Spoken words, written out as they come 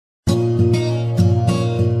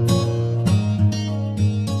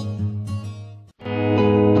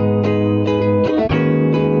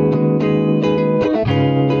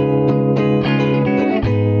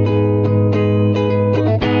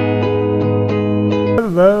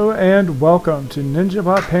Hello and welcome to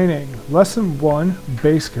NinjaBot Painting, Lesson 1,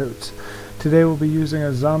 Base Coats. Today we'll be using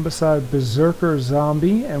a Zombicide Berserker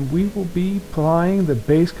zombie, and we will be applying the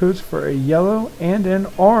base coats for a yellow and an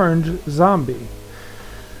orange zombie.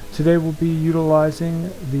 Today we'll be utilizing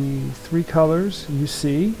the three colors you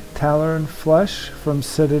see: Talon Flesh from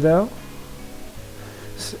Citadel,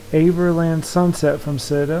 Averland Sunset from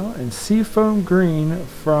Citadel, and Seafoam Green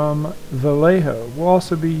from Vallejo. We'll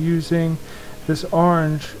also be using this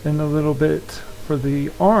orange in a little bit for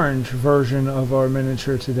the orange version of our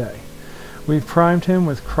miniature today. We've primed him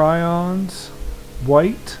with crayons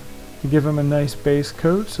white to give him a nice base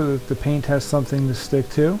coat so that the paint has something to stick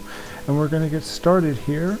to, and we're going to get started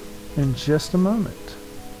here in just a moment.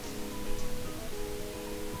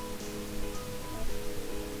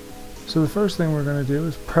 So the first thing we're going to do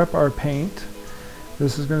is prep our paint.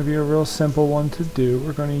 This is going to be a real simple one to do.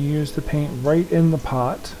 We're going to use the paint right in the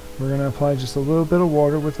pot. We're going to apply just a little bit of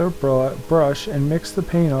water with our brush and mix the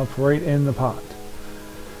paint up right in the pot.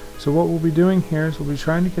 So what we'll be doing here is we'll be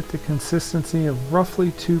trying to get the consistency of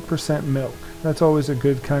roughly 2% milk. That's always a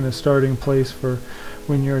good kind of starting place for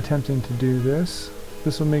when you're attempting to do this.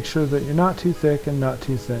 This will make sure that you're not too thick and not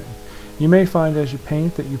too thin. You may find as you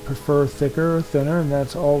paint that you prefer thicker or thinner, and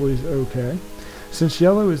that's always okay. Since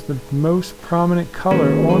yellow is the most prominent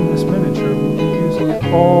color on this miniature, we'll be using it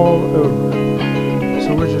all over.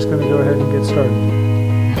 So we're just going to go ahead and get started.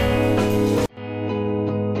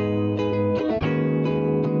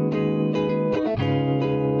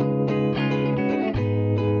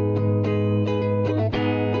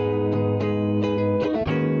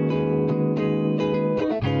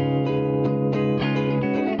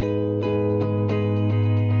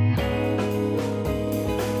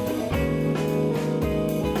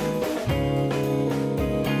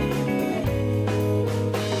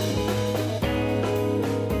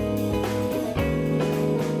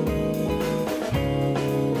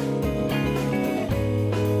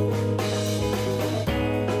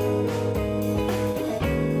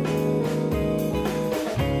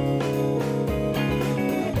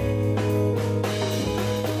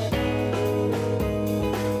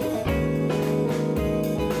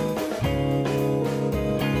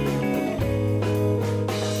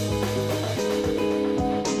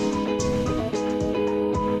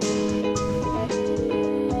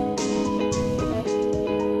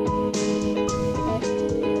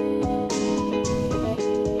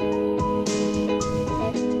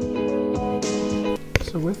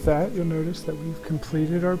 So with that, you'll notice that we've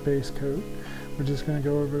completed our base coat. We're just going to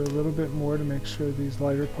go over it a little bit more to make sure these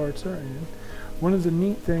lighter parts are in. One of the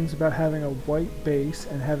neat things about having a white base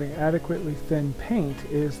and having adequately thin paint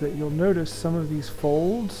is that you'll notice some of these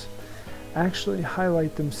folds actually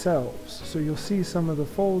highlight themselves. So you'll see some of the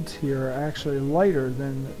folds here are actually lighter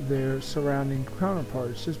than their surrounding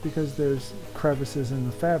counterparts just because there's crevices in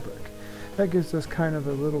the fabric. That gives us kind of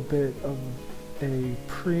a little bit of a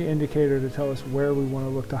pre-indicator to tell us where we want to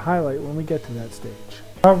look to highlight when we get to that stage.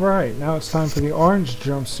 Alright, now it's time for the orange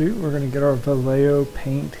jumpsuit. We're going to get our Vallejo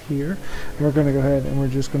paint here. And we're going to go ahead and we're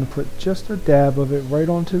just going to put just a dab of it right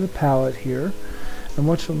onto the palette here. And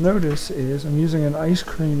what you'll notice is I'm using an ice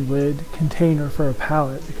cream lid container for a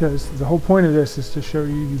palette because the whole point of this is to show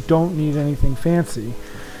you don't need anything fancy.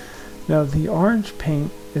 Now the orange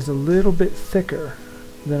paint is a little bit thicker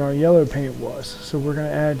than our yellow paint was, so we're going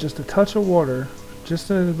to add just a touch of water,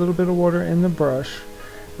 just a little bit of water in the brush,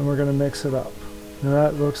 and we're going to mix it up. Now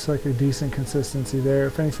that looks like a decent consistency there.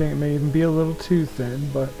 If anything, it may even be a little too thin,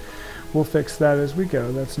 but we'll fix that as we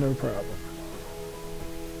go. That's no problem.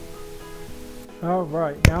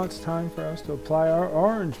 Alright, now it's time for us to apply our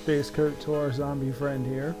orange base coat to our zombie friend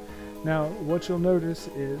here. Now what you'll notice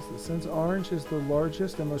is that since orange is the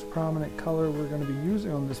largest and most prominent color we're going to be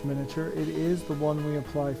using on this miniature, it is the one we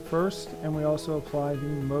apply first, and we also apply the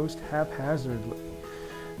most haphazardly.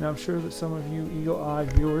 Now I'm sure that some of you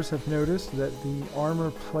eagle-eyed viewers have noticed that the armor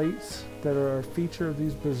plates that are a feature of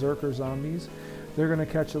these Berserker zombies, they're going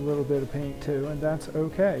to catch a little bit of paint too, and that's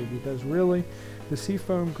okay because really the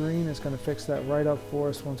Seafoam Green is going to fix that right up for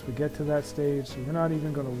us once we get to that stage, so we're not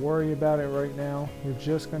even going to worry about it right now. We're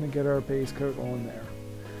just going to get our base coat on there.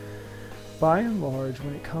 By and large,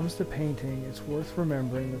 when it comes to painting, it's worth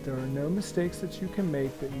remembering that there are no mistakes that you can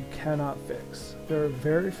make that you cannot fix. There are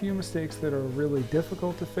very few mistakes that are really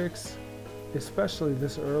difficult to fix, especially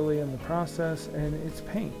this early in the process, and it's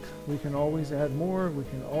paint. We can always add more, we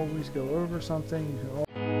can always go over something, you can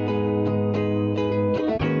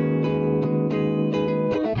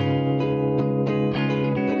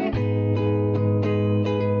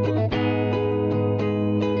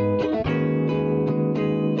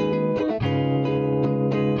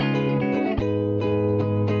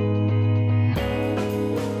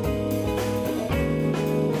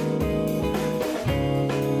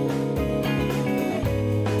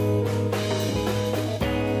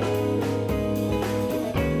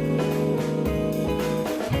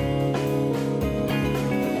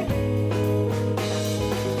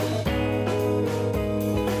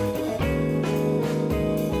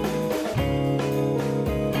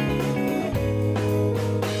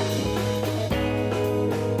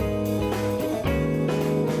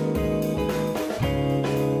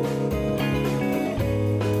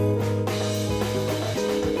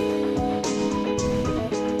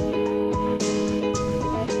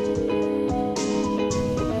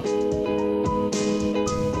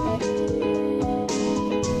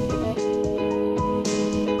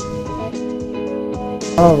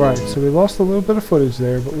Alright, so we lost a little bit of footage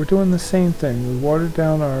there, but we're doing the same thing. We watered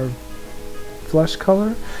down our flesh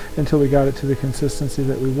color until we got it to the consistency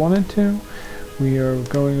that we wanted to. We are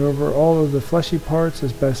going over all of the fleshy parts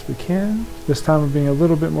as best we can. This time we're being a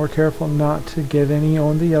little bit more careful not to get any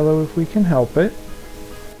on the yellow if we can help it.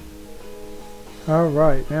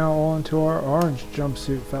 Alright, now on to our orange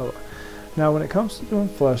jumpsuit fella. Now when it comes to doing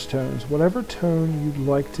flesh tones, whatever tone you'd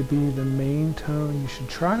like to be the main tone, you should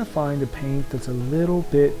try to find a paint that's a little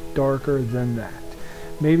bit darker than that.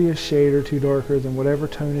 Maybe a shade or two darker than whatever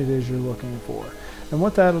tone it is you're looking for. And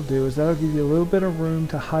what that'll do is that'll give you a little bit of room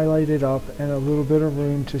to highlight it up and a little bit of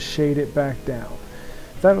room to shade it back down.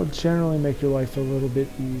 That'll generally make your life a little bit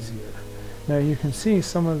easier. Now you can see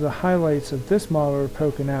some of the highlights of this model are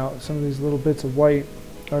poking out. Some of these little bits of white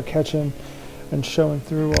are catching and showing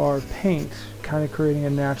through our paint, kind of creating a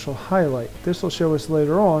natural highlight. This will show us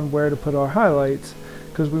later on where to put our highlights,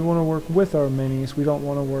 because we want to work with our minis, we don't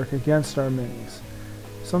want to work against our minis.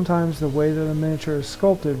 Sometimes the way that a miniature is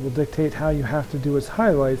sculpted will dictate how you have to do its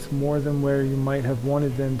highlights more than where you might have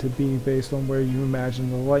wanted them to be based on where you imagine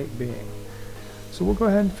the light being. So we'll go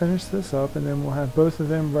ahead and finish this up, and then we'll have both of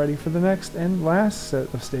them ready for the next and last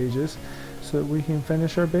set of stages so that we can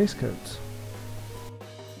finish our base coats.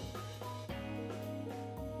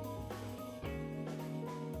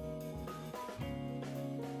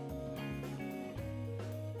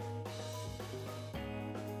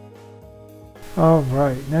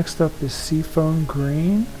 Alright, next up is Seafoam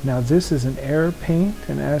Green. Now this is an air paint,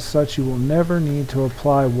 and as such you will never need to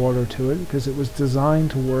apply water to it because it was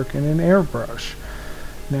designed to work in an airbrush.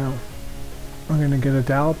 Now we're going to get a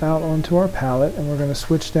dollop out onto our palette, and we're going to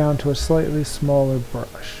switch down to a slightly smaller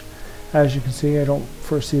brush. As you can see, I don't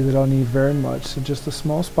foresee that I'll need very much, so just a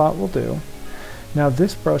small spot will do. Now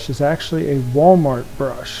this brush is actually a Walmart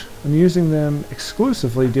brush. I'm using them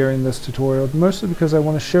exclusively during this tutorial, mostly because I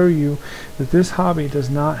want to show you that this hobby does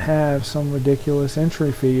not have some ridiculous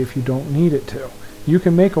entry fee if you don't need it to. You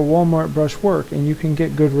can make a Walmart brush work and you can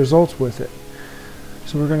get good results with it.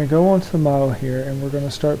 So we're going to go onto the model here, and we're going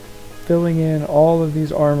to start filling in all of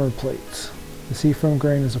these armor plates. The Seafoam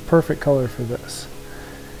Green is a perfect color for this.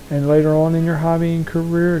 And later on in your hobbying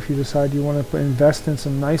career, if you decide you want to invest in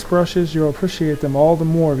some nice brushes, you'll appreciate them all the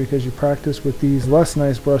more because you practice with these less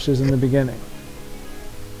nice brushes in the beginning.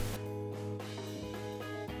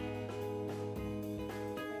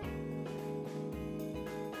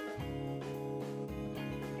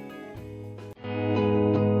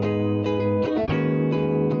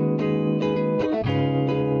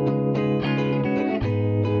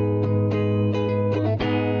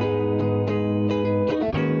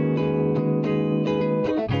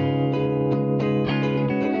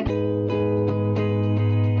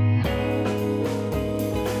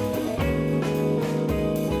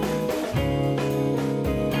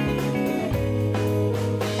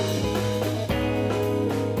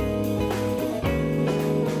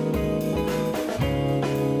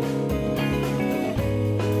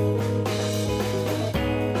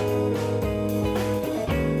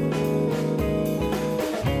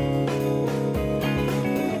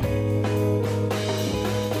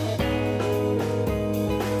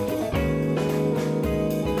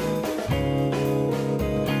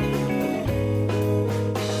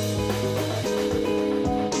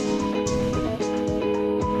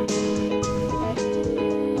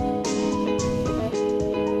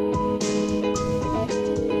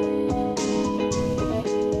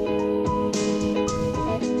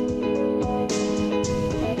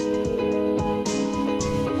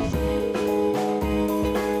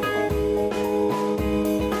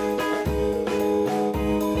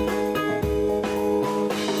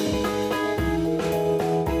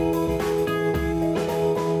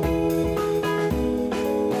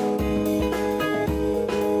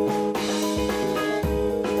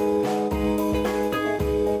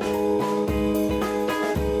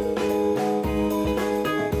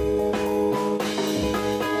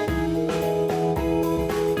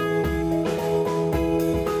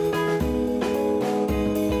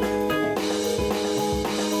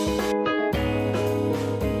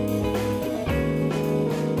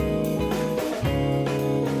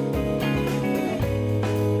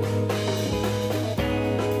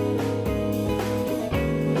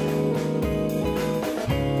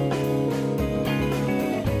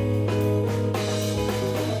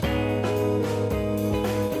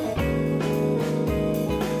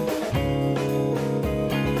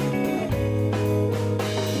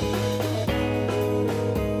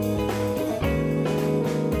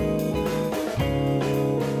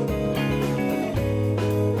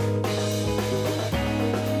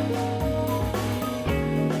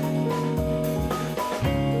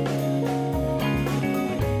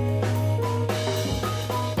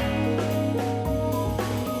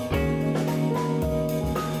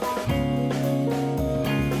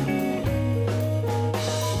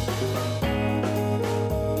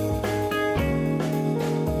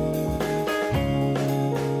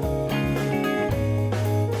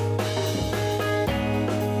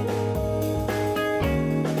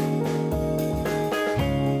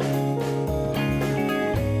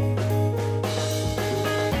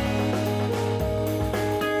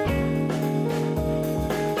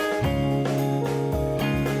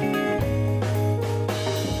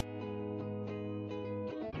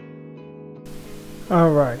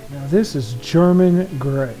 Alright, now this is German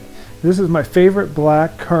gray. This is my favorite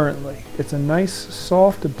black currently. It's a nice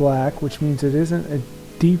soft black, which means it isn't a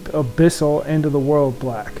deep abyssal end of the world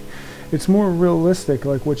black. It's more realistic,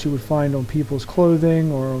 like what you would find on people's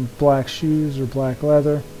clothing or on black shoes or black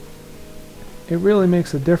leather. It really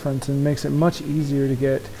makes a difference and makes it much easier to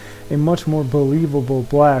get a much more believable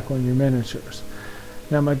black on your miniatures.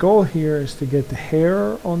 Now my goal here is to get the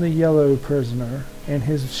hair on the yellow prisoner and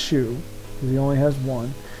his shoe, because he only has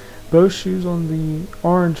one, both shoes on the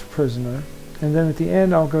orange prisoner, and then at the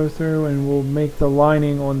end I'll go through and we'll make the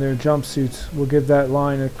lining on their jumpsuits. We'll give that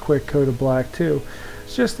line a quick coat of black too.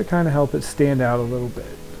 It's just to kind of help it stand out a little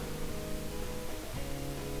bit.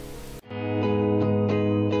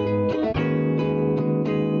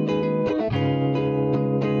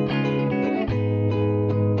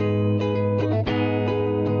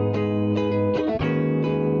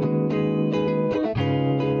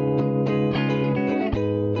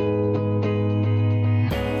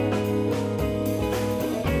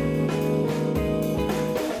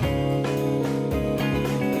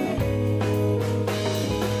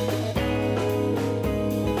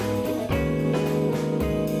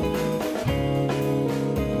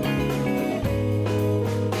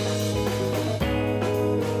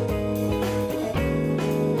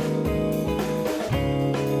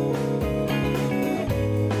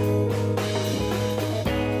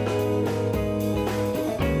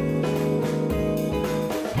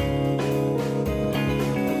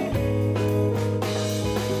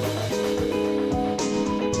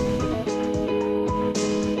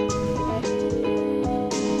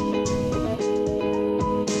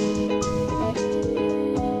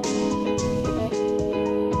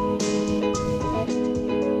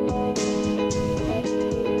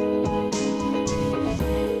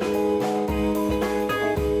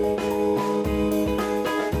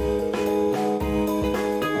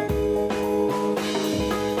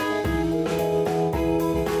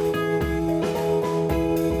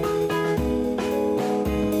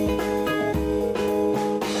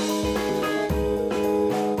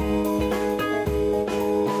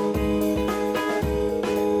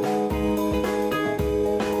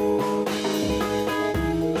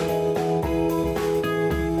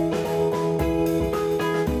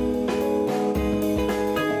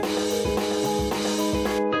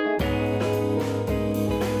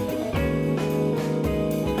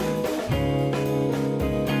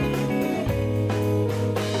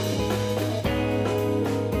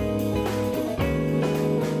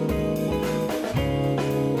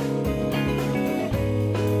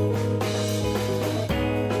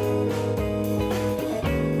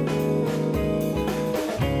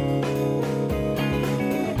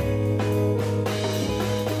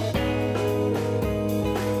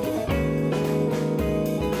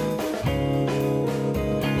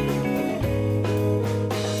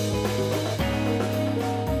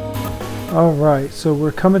 Alright, so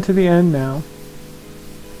we're coming to the end now.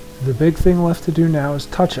 The big thing left to do now is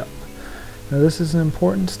touch up. Now this is an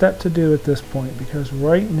important step to do at this point, because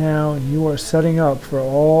right now you are setting up for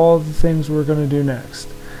all the things we're going to do next.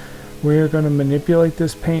 We are going to manipulate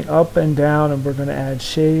this paint up and down, and we're going to add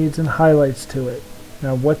shades and highlights to it.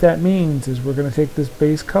 Now what that means is we're going to take this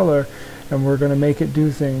base color and we're going to make it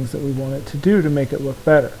do things that we want it to do to make it look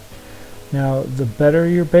better. Now the better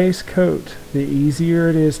your base coat, the easier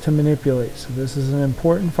it is to manipulate. So this is an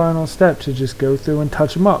important final step, to just go through and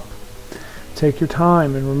touch them up. Take your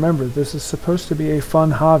time, and remember, this is supposed to be a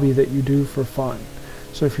fun hobby that you do for fun.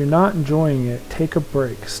 So if you're not enjoying it, take a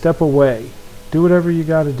break, step away, do whatever you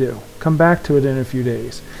got to do. Come back to it in a few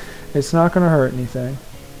days. It's not going to hurt anything.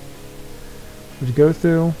 But go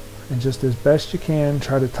through and just as best you can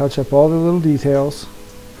try to touch up all the little details.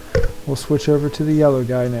 We'll switch over to the yellow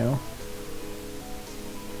guy now.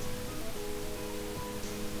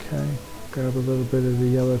 Okay, grab a little bit of the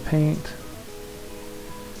yellow paint.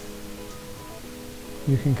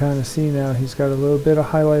 You can kind of see now he's got a little bit of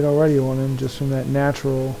highlight already on him just from that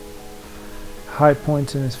natural high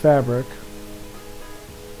points in his fabric.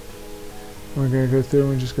 We're going to go through and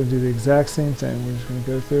we're just going to do the exact same thing. We're just going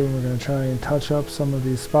to go through and we're going to try and touch up some of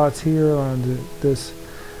these spots here on this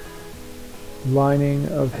lining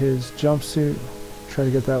of his jumpsuit. Try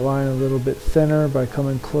to get that line a little bit thinner by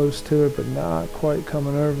coming close to it, but not quite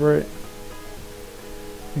coming over it.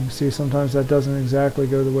 You can see sometimes that doesn't exactly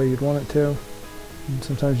go the way you'd want it to. And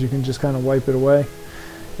sometimes you can just kind of wipe it away.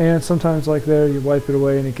 And sometimes, like there, you wipe it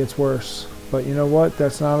away and it gets worse. But you know what?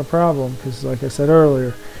 That's not a problem, because like I said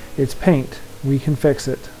earlier, it's paint. We can fix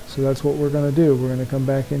it. So that's what we're going to do. We're going to come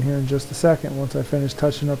back in here in just a second. Once I finish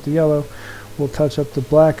touching up the yellow, we'll touch up the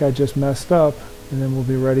black I just messed up, and then we'll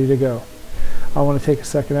be ready to go. I want to take a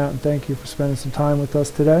second out and thank you for spending some time with us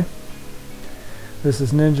today. This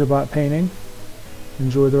is NinjaBot Painting.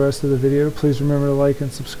 Enjoy the rest of the video. Please remember to like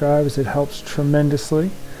and subscribe as it helps tremendously.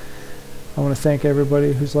 I want to thank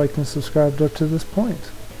everybody who's liked and subscribed up to this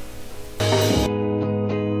point.